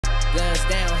Guns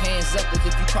down, hands up as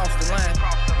if you cross the line.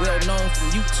 Well known from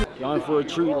YouTube. Y'all in for a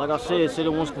treat. Like I said it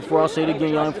once before, I'll say it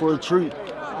again. Y'all in for a treat.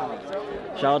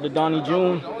 Shout out to Donnie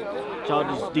June. Shout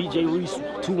out to DJ Reese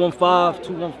 215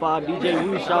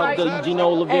 DJ Reese. Shout out to Eugenio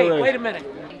Oliveira. Hey, wait a minute.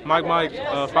 Mike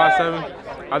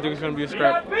 5'7". I think it's gonna be a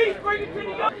scrap.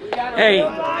 Hey,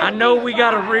 I know we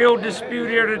got a real dispute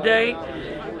here today,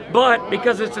 but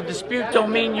because it's a dispute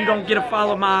don't mean you don't get to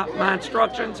follow my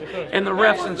instructions and the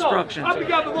ref's instructions.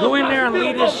 Go in there and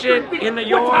leave this shit in the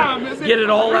yard, get it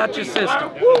all out your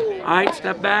system. All right,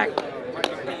 step back.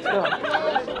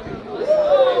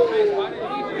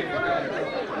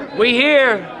 We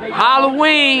here,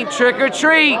 Halloween, trick or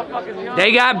treat.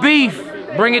 They got beef,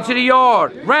 bring it to the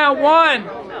yard. Round one,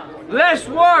 let's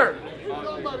work.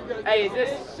 Hey, is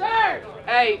this, sir?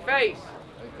 Hey, face.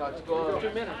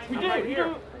 2 minutes. We do,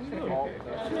 here.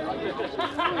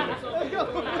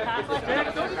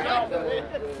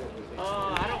 I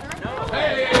don't know.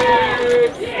 Hey!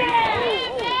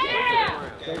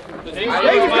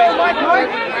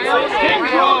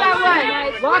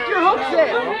 Lock your hooks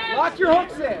in. Lock your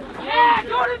hooks in. Yeah,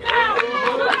 go to now.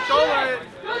 Good shit.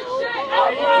 Good shit.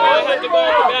 Let the ball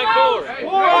in the back door.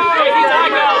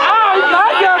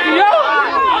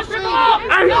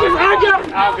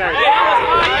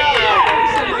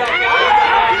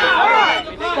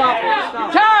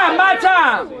 Time, my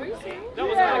time.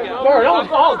 Bro, that was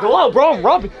all glove, bro. I'm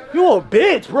rubbing. You a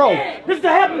bitch, bro. This is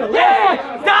happening. Let's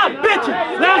fight. Stop bitching.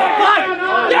 Let's fight.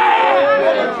 Yeah.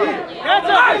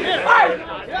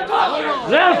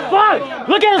 Let's fight.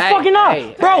 Look at his fucking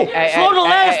eye. Bro, slow the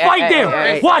last fight down.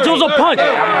 Watch, it was a punch.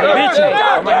 Bitching.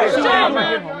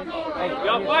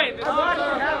 Y'all fight.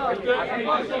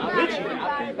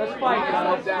 Let's fight.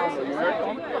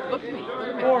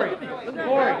 Corey.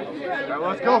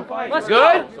 Let's go. Let's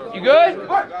good? You good?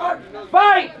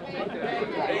 Fight!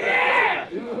 Yeah!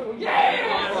 Yeah!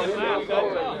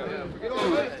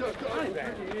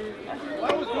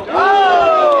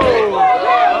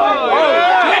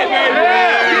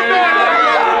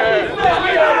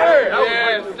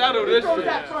 Settle this shit.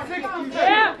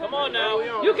 Yeah! Come on now.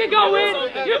 You can go in!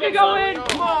 You can go in!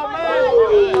 Come on, man.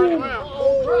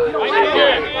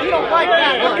 He don't like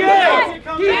that.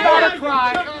 He's gotta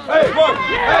cry. Hey, work.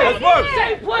 Hey, let's work.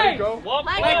 Same play! Walk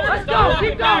Let's go!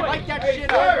 Keep going! Like that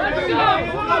shit up. Let's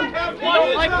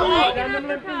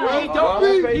go!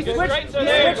 He switched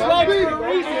legs for a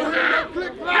reason.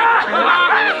 Let's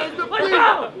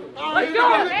go! Let's go!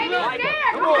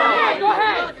 Go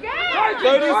ahead!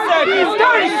 30 seconds.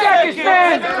 30 seconds,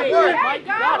 man!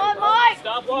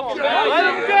 Stop walking back. Let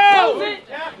him go. Close it!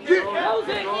 Close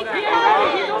it!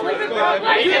 He's only been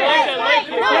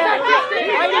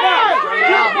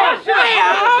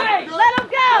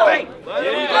Let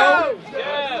him go!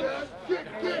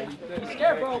 He's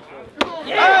scared, bro.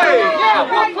 Hey!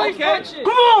 Yeah, one play punches. Come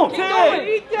on! 10,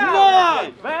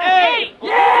 9, 8.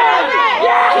 Yeah!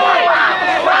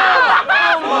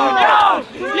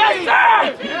 Yes, sir!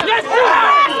 Yes, sir!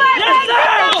 Yes, sir!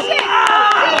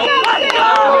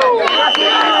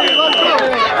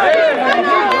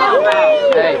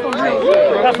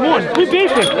 That's one. We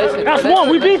beefing. That's one.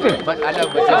 We beefing. But I know,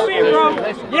 but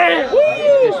yeah.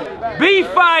 Beef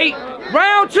fight.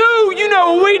 Round two. You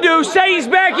know what we do. Say's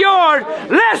backyard.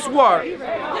 Let's work. Now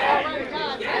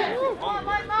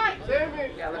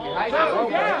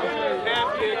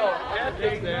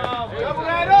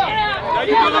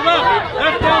you do the left.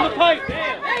 Left down the pipe.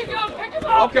 There you go. Pick him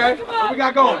up. Okay. What we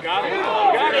got going? Got it.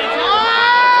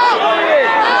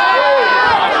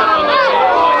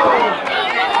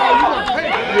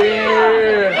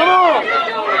 Yeah. Come on.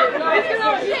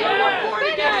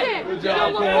 Good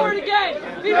job, look for it again.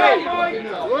 Be ready.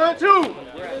 1, 2.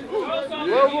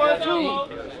 1, 2.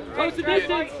 Close the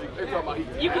distance.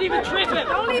 You can even trip him.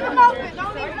 Don't leave him open.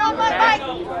 Don't leave him open, Mike.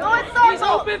 Go in circle. He's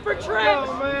open for trips.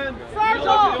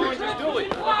 Circle.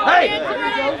 Hey.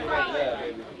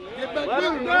 Let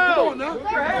him go. Come on now.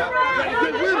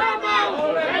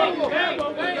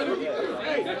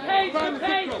 Good pace, good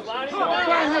pace.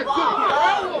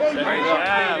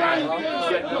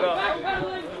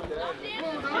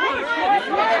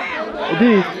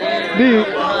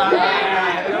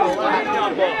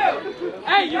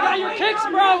 Hey, you got your kicks,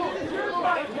 bro.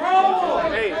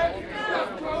 Hey.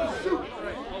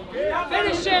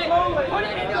 Finish it. Put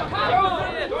it in your combo.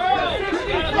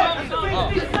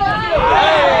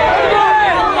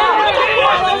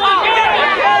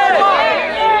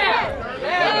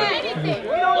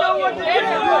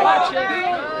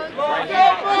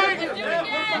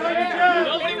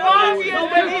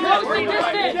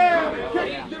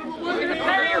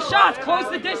 Carry your shots. Close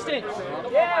the distance.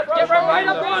 Get right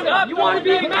up on him. You want to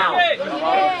be a mount.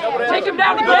 Take him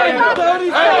down again. 30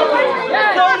 seconds.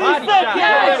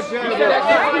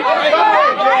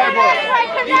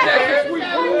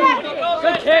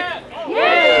 Good kick.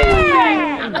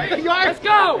 Let's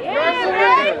go.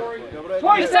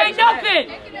 This ain't nothing.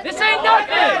 This ain't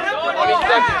nothing.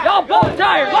 Y'all both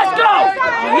tired. Let's go.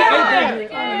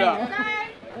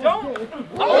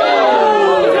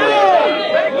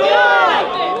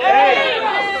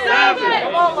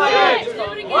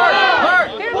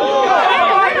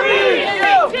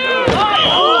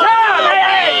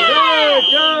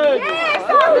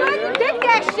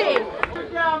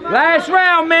 Last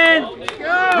round, man.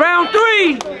 Round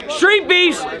 3. Street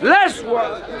beefs. Let's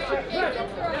work.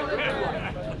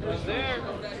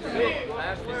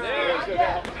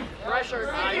 Pressure.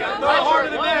 Throw harder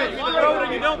than that. You can throw it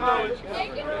or you don't throw it. There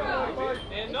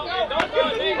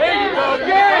you go.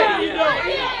 There you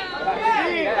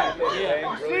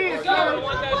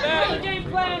go. Game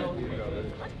plan.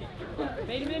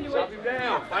 Made him into it.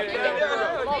 Down. Fight it down.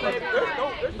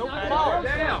 There's no foul.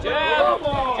 Down. Jab.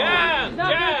 He's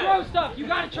not gonna throw stuff. You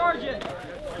gotta charge it.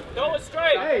 Go it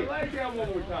straight. Hey, lay down one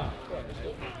more time.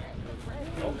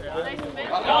 Don't get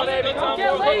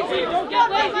lazy. Don't get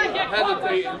lazy. Get caught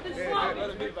by something sloppy.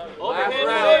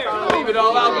 Leave it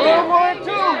all out there. 1 more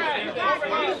 2.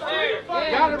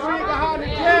 Gotta bring behind the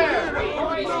jab.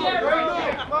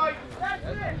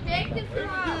 Take the throw.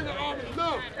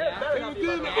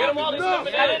 Get him all this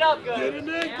coming in. Get in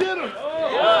there and get him.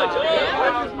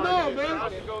 No, man.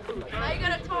 Now you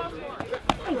gotta toss one.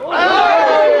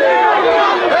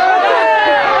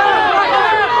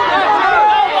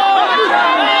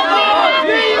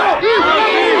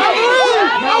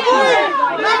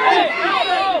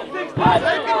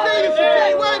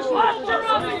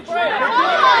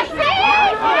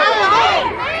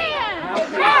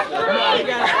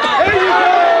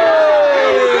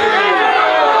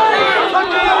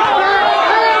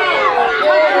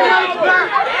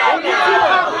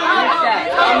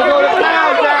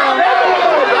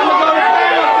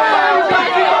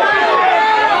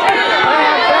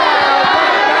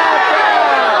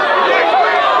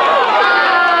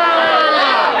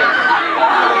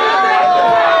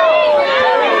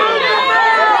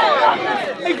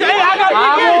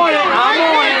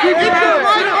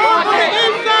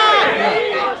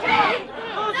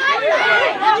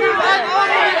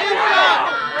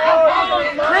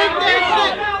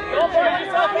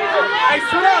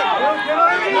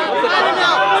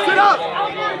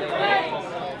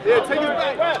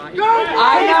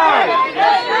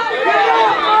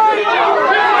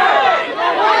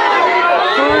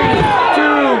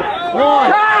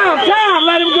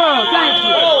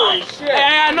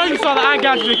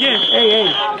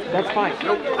 Hey, that's fine. I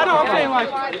know, I'm saying like,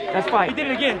 that's fine. He did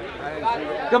it again.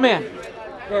 Come in.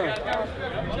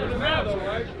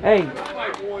 Hey.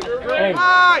 Hey.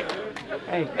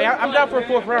 Hey. Hey, I'm down for a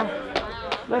 4th round.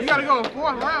 You gotta go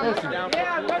 4th round.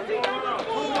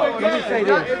 Let me say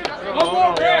this.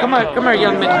 Come here,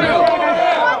 young man.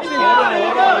 Yeah,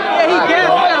 he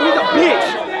gassed him. He's a bitch.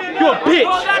 You a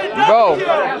bitch. Bro,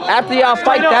 after y'all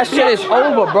fight, that shit is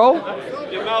over, bro.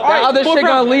 That other shit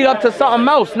gonna lead up to something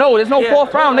else. No, there's no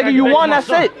 4th round, nigga. You won, that's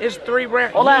it. It's 3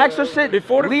 rounds. All that extra shit.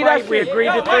 Before the fight, we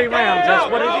agreed to 3 rounds. That's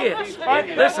what it is.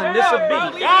 Listen, this is a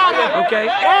beef. Okay?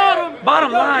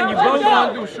 Bottom line, you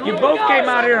both came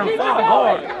out here and fought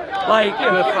hard. Like,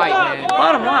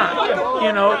 bottom line,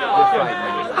 you know,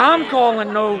 I'm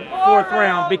calling no 4th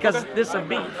round because this is a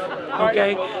beef.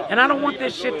 Okay? And I don't want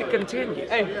this shit to continue.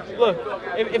 Hey, look,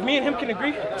 if me and him can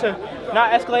agree to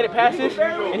not escalate it past this,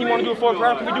 and he want to do a 4th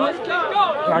round, can we do it?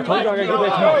 I told you I gotta get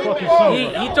back to my fucking son.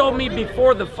 He told me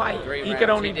before the fight he could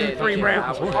only do 3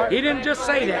 rounds. He didn't just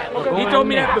say that. He told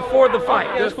me that before the fight.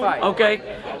 Okay?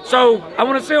 So I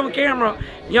want to say on camera,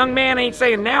 young man ain't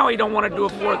saying now he don't want to do a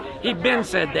 4th. He been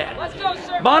said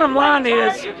that. Bottom line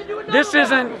is, this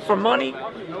isn't for money.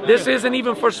 This isn't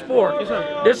even for sport.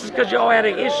 This is because y'all had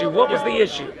an issue. What was the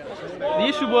issue? The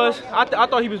issue was, I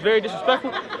thought he was very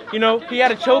disrespectful. You know, he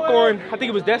had a choke on, I think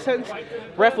it was death sentence.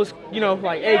 Ref was, you know,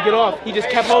 like, hey, get off. He just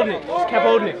kept holding it. I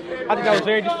think that was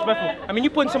very disrespectful. I mean,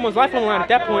 you putting someone's life on the line at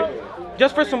that point,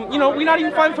 just for some, you know, we're not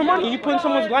even fighting for money. You putting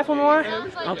someone's life on the line?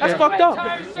 Okay. That's fucked up.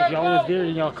 If y'all was there,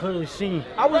 then y'all clearly seen.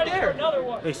 I was there.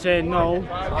 They said no.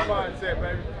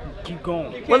 Keep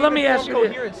going. Well, let me ask you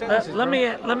this. Let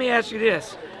me ask you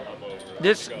this.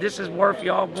 This is worth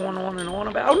y'all going on and on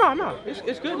about? Oh no,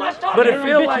 it's good. But it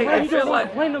feel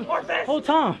like the whole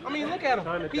time. I mean, look at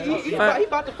him. He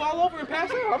about to fall over and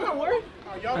pass out. I'm not worried.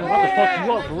 Man, what the fuck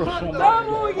you up for real?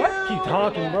 Keep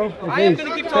talking, bro. I am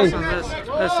gonna keep talking.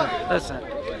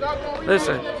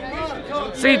 Listen.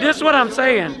 See, this is what I'm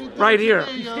saying right here.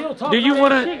 Do you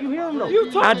want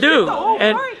to? I do.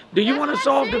 And do you want to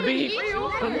solve the beef?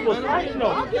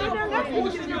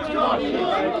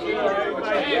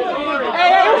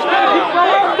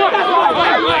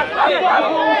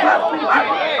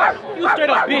 You straight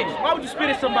up bitch. Why would you spit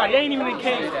at somebody? They ain't even in the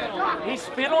cage. He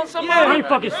spit on somebody? I ain't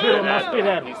fucking spit on him. I spit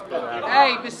at him.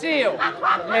 Hey, Vasil.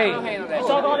 Hey, You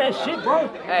talk all that shit, bro.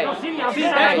 Hey. See,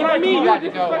 That's what I mean. You got to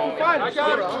go.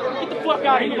 Get the fuck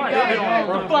out of here. Get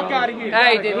the fuck out of here.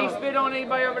 Hey, did he spit on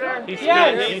anybody over there? He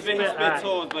spit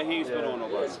towards, but he ain't spit on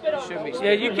nobody.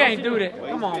 Yeah, you can't do that.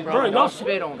 Come on, bro. Y'all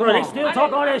spit on. Bro, they still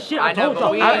talk all that shit. I know, told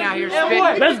but we y'all. ain't out here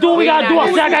spitting. Let's do what we gotta do. I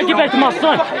said I gotta get back to my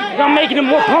son. I'm making it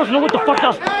more personal. What the fuck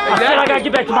else? I said I gotta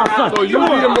get back to my son. So you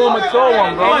be the more mature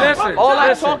one, bro. Hey, listen. All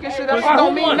that talking shit, that shit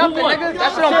don't mean nothing, nigga.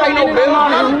 That shit don't pay no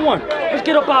bills. Who won? Let's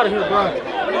get up out of here, bro.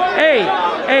 Hey,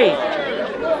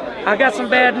 I got some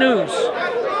bad news.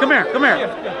 Come here.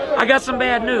 I got some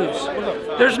bad news.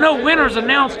 There's no winners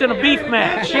announced in a beef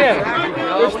match.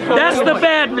 That's the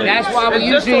bad news. That's why we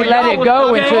usually let it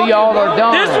go until y'all are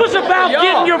done. This was about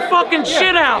getting your fucking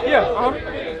shit out.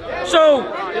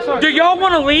 So, do y'all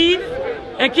want to leave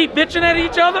and keep bitching at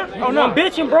each other? Oh no, I'm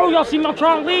bitching, bro. Y'all see me? I'm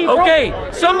trying to leave, bro. Okay,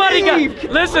 somebody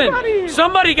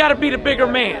got to be the bigger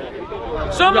man.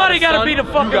 Somebody got to be the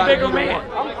fucking bigger man.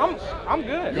 I'm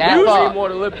good.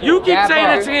 You keep saying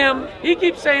it's him. He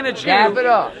keeps saying it's you. Dab it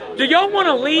up. Do y'all want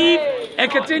to leave and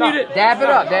continue to? Dab it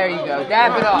up. There you go.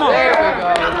 Dab it up.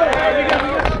 There we go.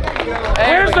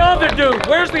 Where's the other dude?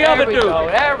 Where's the other dude?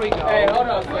 There we go. Hey,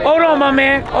 hold on, my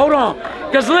man. Hold on.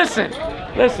 Because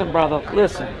listen, brother.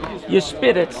 Listen. You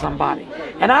spit at somebody.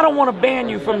 And I don't want to ban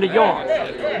you from the yard.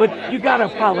 But you got to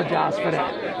apologize for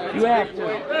that. You have to.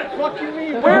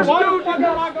 Where's the dude?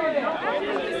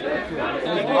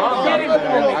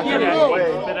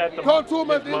 Talk to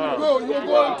him at the end of the road. You want to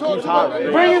go out and talk to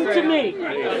him? Bring him to me.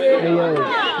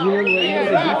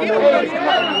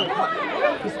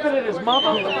 He spit at his mother?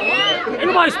 Ain't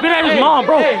nobody spit at his mom,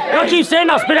 bro. Y'all keep saying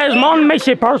I spit at his mom and make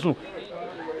shit personal.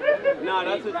 Nah,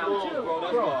 that's his mom, bro.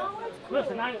 That's all.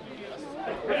 Listen,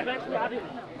 respectfully, I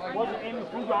wasn't aiming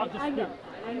for you. I just spit.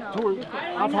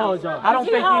 I apologize. I don't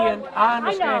think I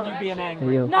understand you being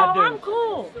angry. No, I'm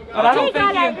cool. But I don't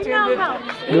think he intended.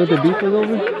 You know what the beef was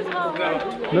over?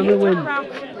 Remember when I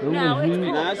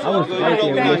was right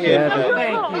there when that shit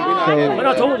happened? But I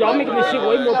told you, I'm making this shit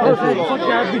way more personal than fuck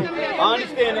y'all be. I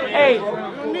understand that.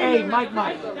 Hey, Mike,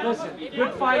 listen,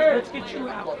 good fight. Let's get you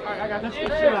out. Let's get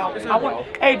you out.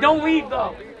 Hey, don't leave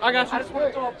though. I got you. I just want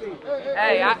to talk to you.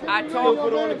 Hey, I talked.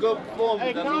 Put on a good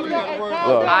performance. That's what we got to worry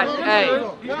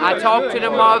about. I talked to the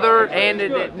mother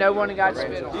and no one got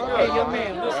spit on. Hey, young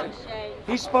man, listen.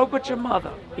 He spoke with your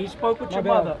mother. If it's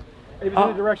in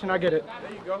the direction, I get it.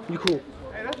 You cool.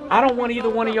 I don't want either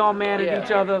one of y'all mad at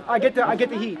each other. I get the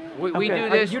heat. We do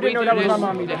this. You didn't know that was my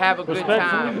mom to have a good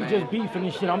time. We just beefing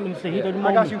and shit. I'm in the heat of the moment.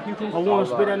 I got you. You cool. I want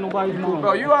to spit at nobody's mom.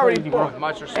 Bro, you already fought.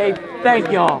 Much respect. Hey,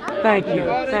 thank y'all. Thank you.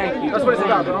 That's what it's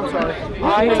about, bro. I'm sorry.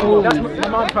 That's my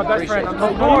mom's my best friend.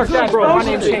 Of course, bro. My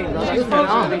name's Shane, bro.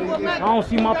 I don't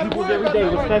see my people every day.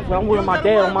 Respectfully, I'm wearing my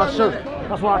dad on my shirt.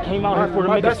 That's why I came out here for to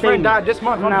make a statement. Died this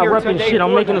month. I'm not repping shit.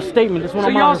 I'm making a statement. That's what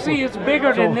I'm y'all see, it's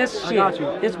bigger than this shit. I got you.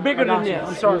 It's bigger than this.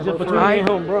 I'm sorry, just between me and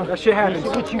him, bro. That shit happens.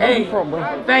 Where you from,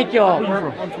 bro? Thank y'all.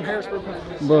 I'm from Harrisburg,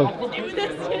 bro.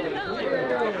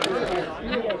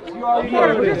 What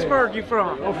part of Pittsburgh you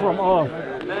from? I'm from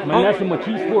man, that's in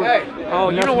McKeesport. Oh,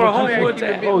 you know where Homewood's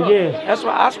at? Oh yeah. That's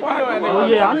why. Oh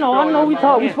yeah, I know.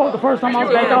 We spoke the first time I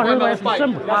was back out here last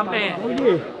December. My man. Oh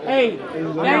yeah. Hey,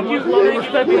 thank you.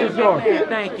 Respect to this yard.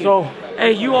 Thank you. So,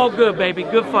 hey, you all good, baby.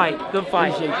 Good fight. Good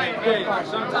fight.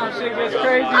 Sometimes shit gets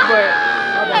crazy,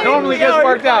 but normally gets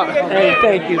worked out. Hey,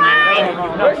 thank you, man.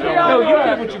 No, you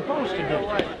did what you're supposed to do.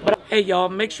 Hey, y'all,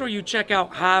 make sure you check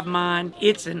out Hive Mind.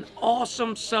 It's an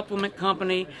awesome supplement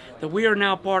company that we are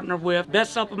now partnered with.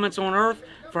 Best supplements on earth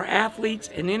for athletes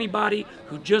and anybody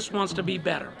who just wants to be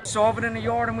better. Solve it in the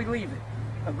yard and we leave it.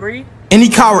 Agreed? Any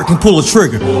coward can pull a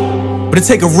trigger, but it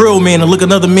take a real man to look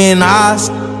another man in the eyes,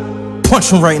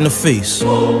 punch him right in the face.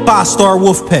 5-star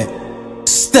wolf pack.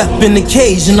 Step in the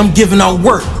cage and I'm giving out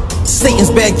work.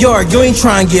 Satan's backyard, you ain't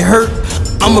trying to get hurt.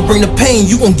 I'ma bring the pain,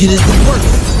 you gon' get it to work.